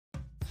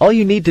All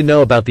you need to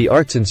know about the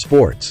arts and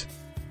sports.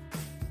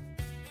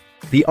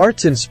 The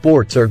arts and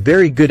sports are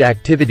very good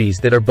activities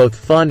that are both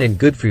fun and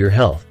good for your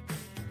health.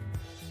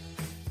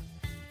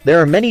 There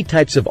are many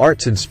types of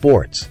arts and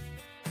sports.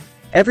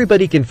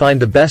 Everybody can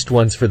find the best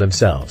ones for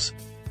themselves.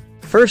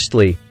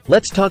 Firstly,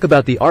 let's talk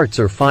about the arts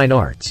or fine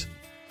arts.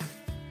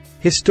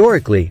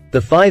 Historically,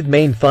 the 5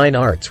 main fine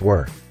arts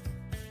were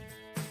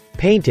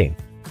painting,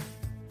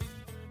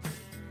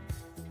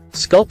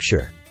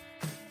 sculpture,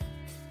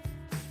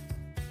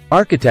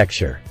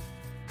 architecture,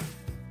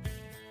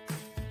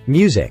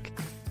 music,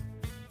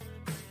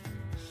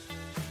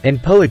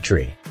 and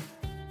poetry,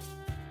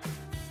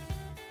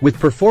 with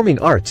performing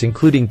arts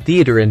including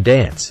theater and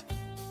dance.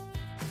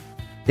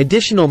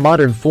 Additional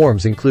modern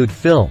forms include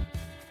film,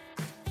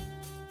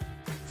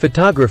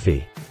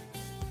 photography,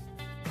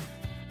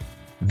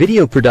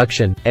 video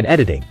production, and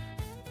editing.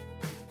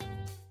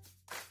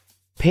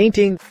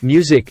 Painting,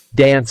 music,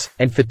 dance,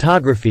 and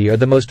photography are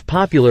the most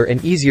popular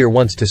and easier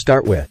ones to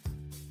start with.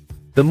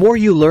 The more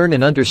you learn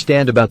and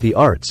understand about the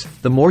arts,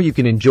 the more you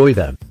can enjoy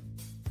them.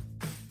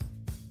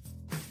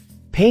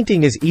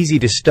 Painting is easy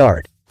to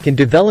start, can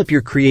develop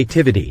your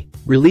creativity,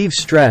 relieve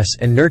stress,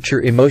 and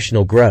nurture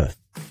emotional growth.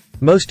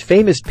 Most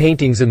famous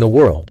paintings in the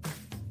world: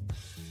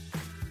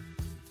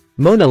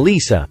 Mona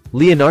Lisa,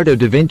 Leonardo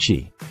da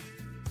Vinci;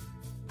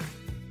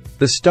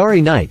 The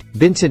Starry Night,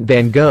 Vincent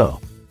van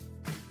Gogh;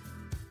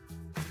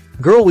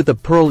 Girl with a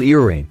Pearl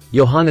Earring,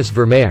 Johannes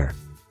Vermeer;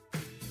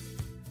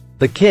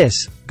 The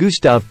Kiss,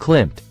 Gustav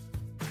Klimt;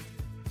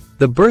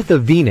 The Birth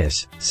of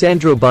Venus,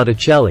 Sandro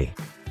Botticelli;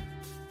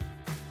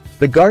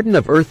 The Garden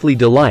of Earthly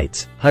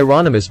Delights,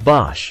 Hieronymus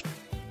Bosch;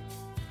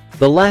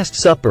 The Last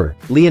Supper,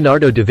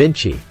 Leonardo da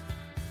Vinci.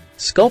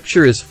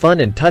 Sculpture is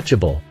fun and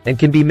touchable, and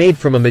can be made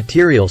from a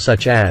material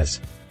such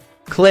as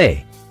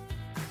clay,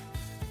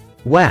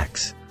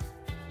 wax,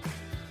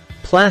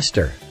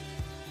 plaster,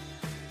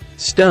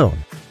 stone,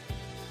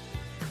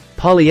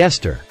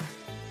 polyester,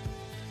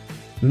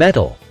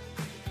 metal,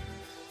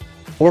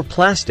 or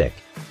plastic.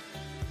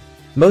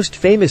 Most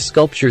famous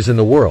sculptures in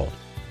the world: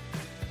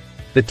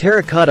 the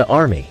Terracotta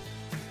Army,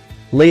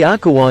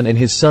 Laocoon and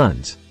his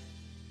sons;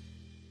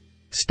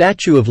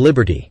 Statue of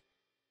Liberty;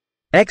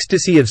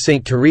 Ecstasy of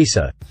St.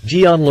 Teresa,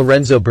 Gian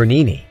Lorenzo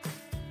Bernini;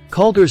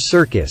 Calder's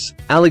Circus,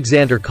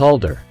 Alexander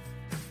Calder;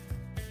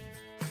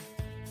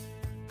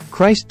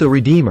 Christ the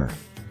Redeemer.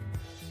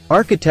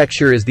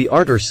 Architecture is the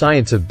art or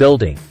science of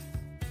building.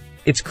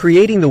 It's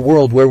creating the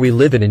world where we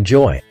live and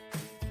enjoy.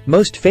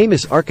 Most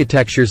famous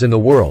architectures in the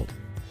world: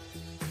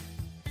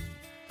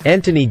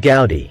 Antoni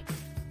Gaudí,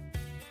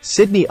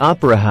 Sydney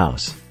Opera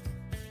House,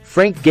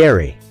 Frank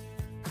Gehry,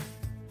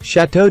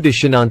 Chateau de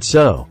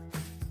Chenonceau,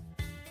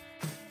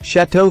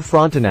 Chateau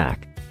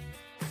Frontenac,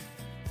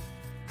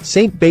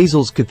 St.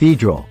 Basil's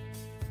Cathedral.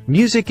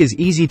 Music is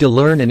easy to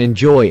learn and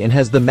enjoy and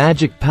has the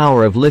magic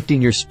power of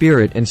lifting your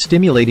spirit and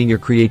stimulating your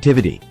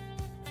creativity.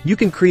 You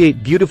can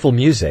create beautiful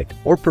music,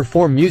 or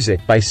perform music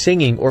by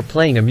singing or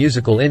playing a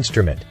musical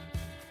instrument.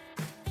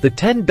 The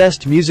 10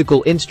 best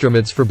musical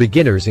instruments for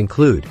beginners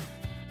include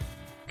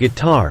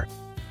guitar,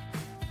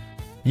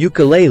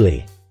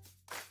 ukulele,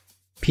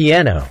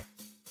 piano,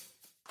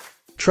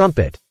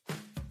 trumpet,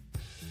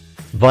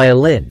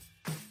 violin,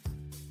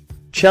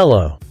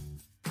 cello,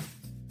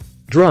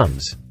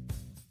 drums,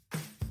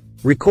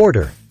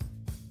 recorder,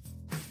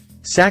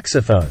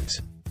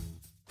 saxophones,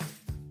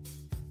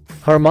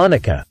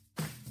 harmonica.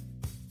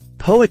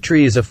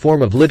 Poetry is a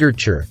form of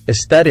literature,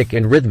 aesthetic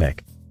and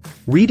rhythmic.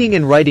 Reading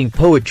and writing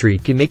poetry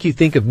can make you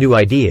think of new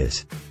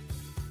ideas.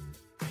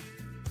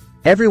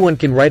 Everyone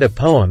can write a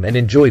poem and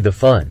enjoy the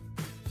fun.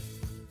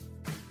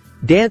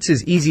 Dance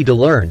is easy to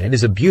learn and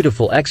is a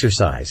beautiful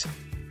exercise.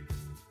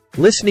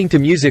 Listening to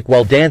music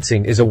while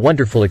dancing is a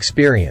wonderful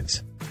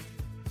experience.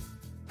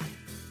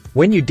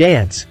 When you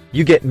dance,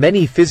 you get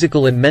many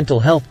physical and mental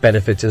health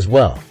benefits as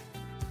well.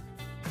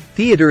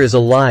 Theater is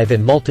alive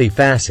and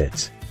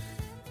multifacets.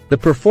 The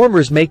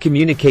performers may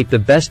communicate the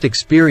best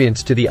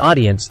experience to the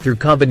audience through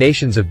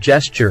combinations of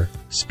gesture,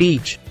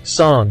 speech,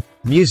 song,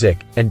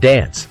 music, and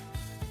dance.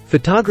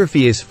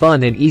 Photography is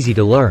fun and easy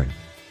to learn.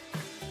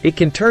 It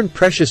can turn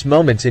precious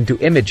moments into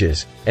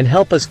images and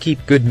help us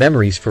keep good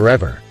memories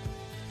forever.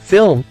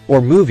 Film,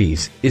 or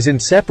movies, is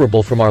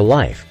inseparable from our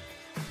life.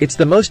 It's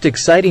the most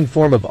exciting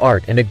form of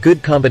art and a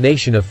good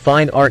combination of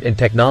fine art and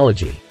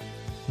technology.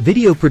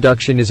 Video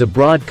production is a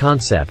broad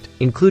concept,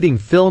 including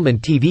film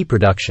and TV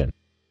production.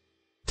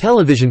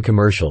 Television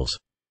commercials,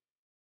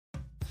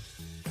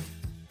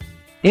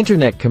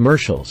 internet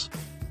commercials,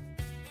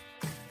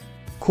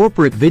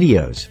 corporate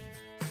videos,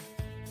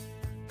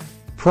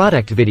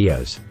 product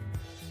videos,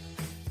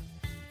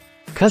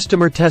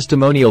 customer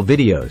testimonial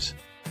videos,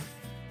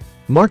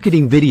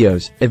 marketing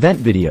videos, event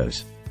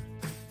videos,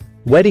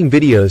 wedding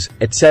videos,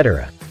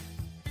 etc.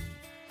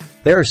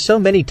 There are so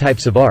many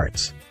types of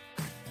arts.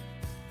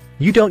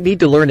 You don't need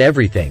to learn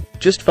everything,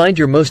 just find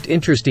your most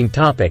interesting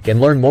topic and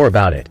learn more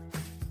about it.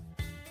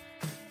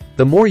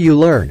 The more you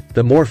learn,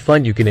 the more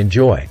fun you can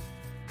enjoy.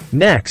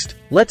 Next,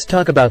 let's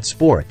talk about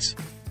sports.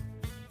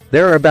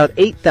 There are about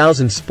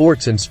 8,000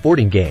 sports and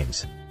sporting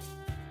games.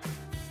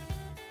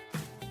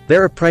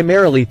 There are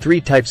primarily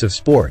three types of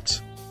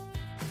sports: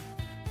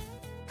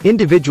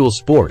 individual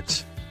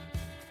sports,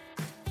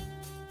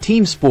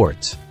 team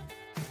sports,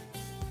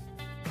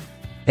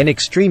 and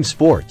extreme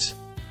sports.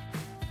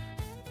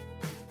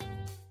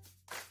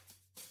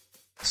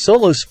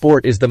 Solo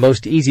sport is the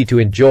most easy to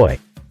enjoy.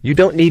 You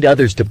don't need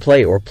others to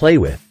play or play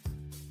with.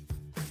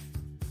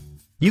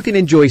 You can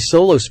enjoy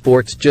solo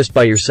sports just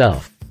by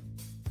yourself.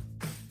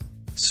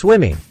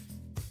 Swimming,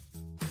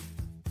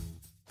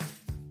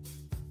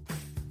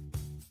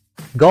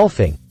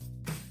 golfing,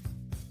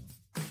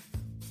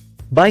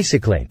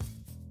 bicycling,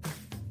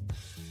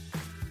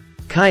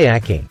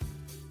 kayaking,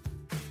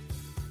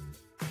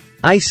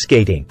 ice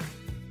skating,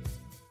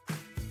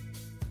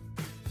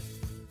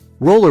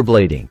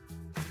 rollerblading,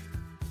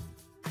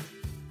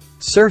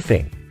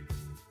 surfing,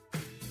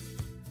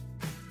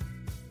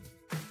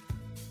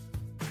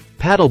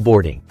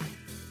 paddleboarding,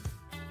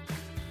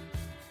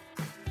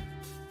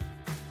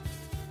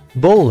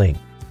 bowling,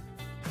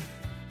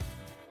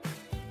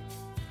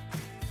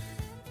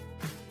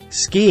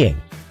 skiing,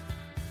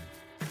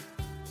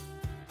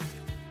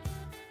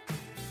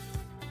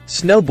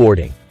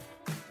 snowboarding,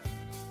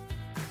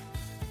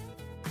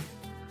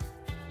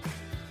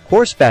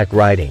 horseback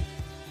riding,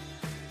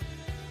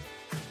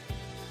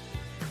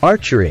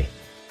 archery,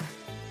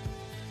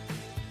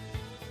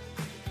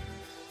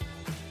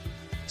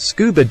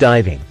 scuba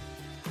diving,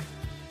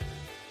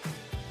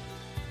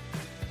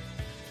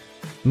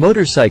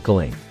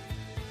 motorcycling.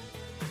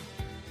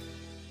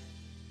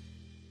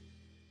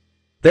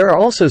 There are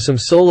also some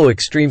solo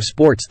extreme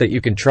sports that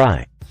you can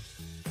try.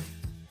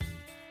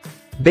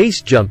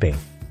 Base jumping,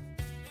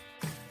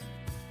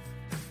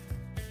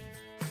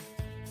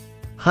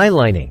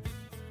 highlining,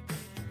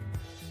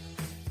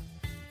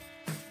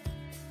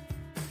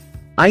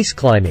 ice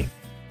climbing,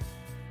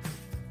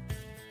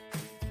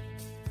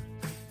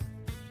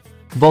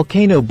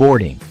 volcano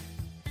boarding,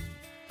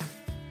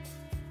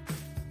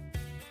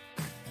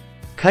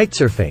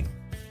 kitesurfing,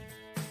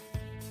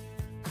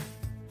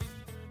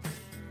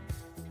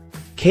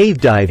 cave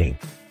diving,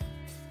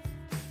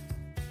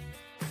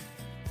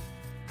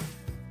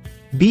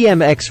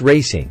 BMX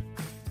racing,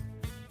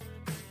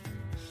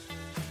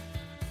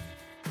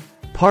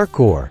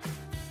 parkour,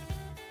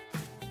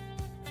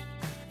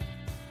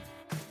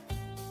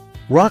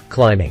 rock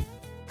climbing.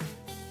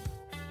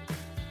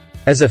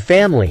 As a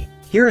family,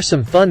 here are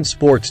some fun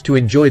sports to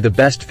enjoy the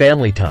best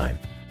family time.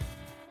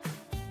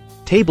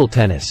 Table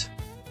tennis,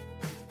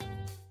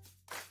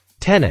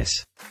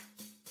 tennis,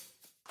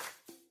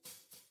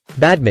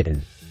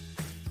 badminton,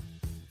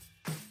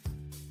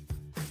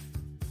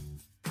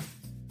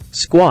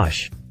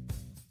 squash,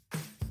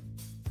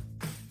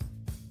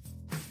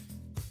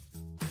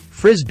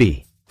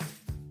 frisbee.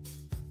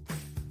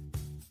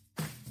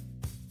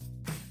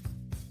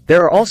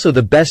 There are also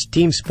the best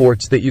team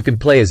sports that you can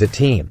play as a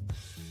team.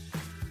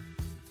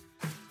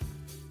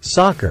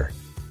 Soccer,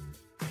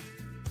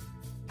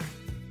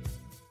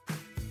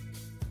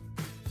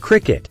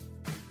 cricket,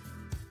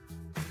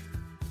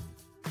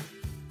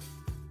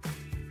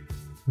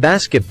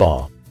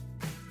 basketball,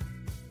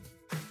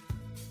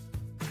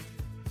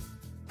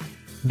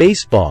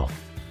 baseball,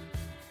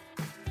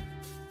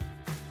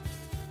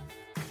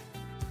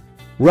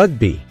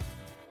 rugby,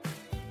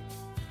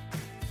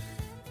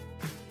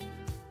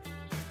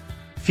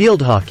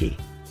 field hockey,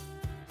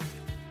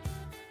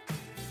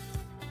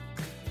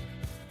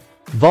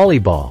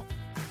 volleyball,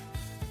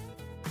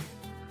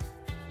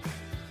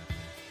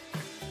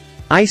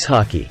 ice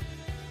hockey,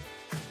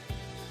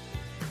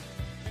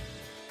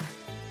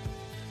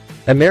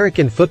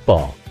 American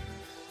football.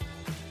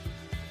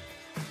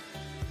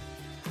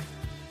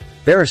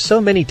 There are so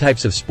many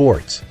types of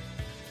sports.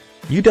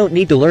 You don't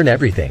need to learn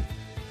everything.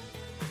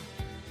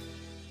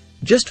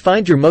 Just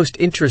find your most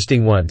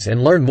interesting ones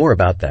and learn more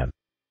about them.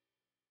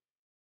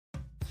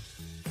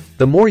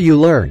 The more you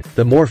learn,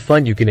 the more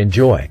fun you can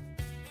enjoy.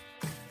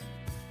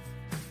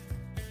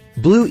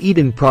 Blue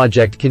Eden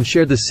Project can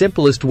share the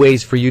simplest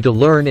ways for you to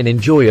learn and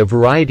enjoy a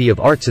variety of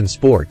arts and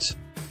sports.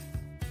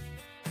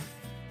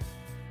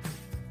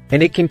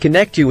 And it can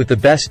connect you with the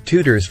best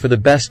tutors for the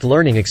best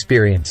learning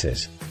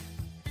experiences.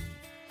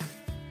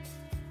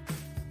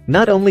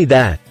 Not only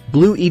that,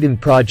 Blue Eden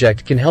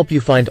Project can help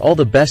you find all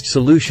the best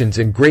solutions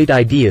and great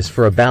ideas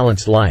for a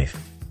balanced life,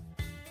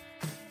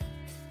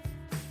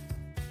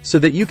 so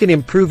that you can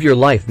improve your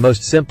life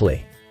most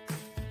simply.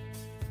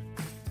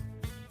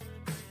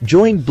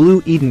 Join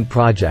Blue Eden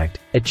Project,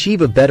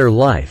 achieve a better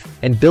life,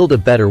 and build a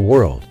better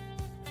world.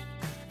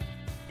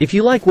 If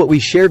you like what we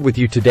shared with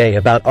you today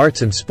about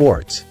arts and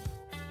sports,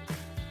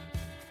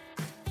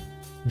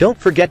 don't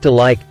forget to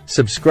like,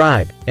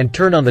 subscribe, and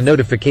turn on the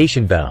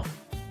notification bell,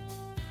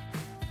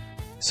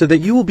 so that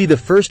you will be the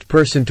first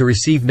person to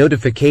receive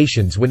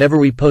notifications whenever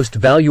we post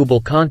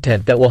valuable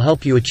content that will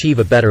help you achieve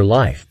a better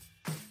life.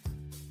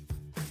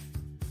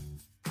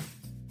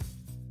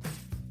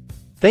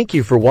 Thank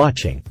you for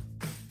watching.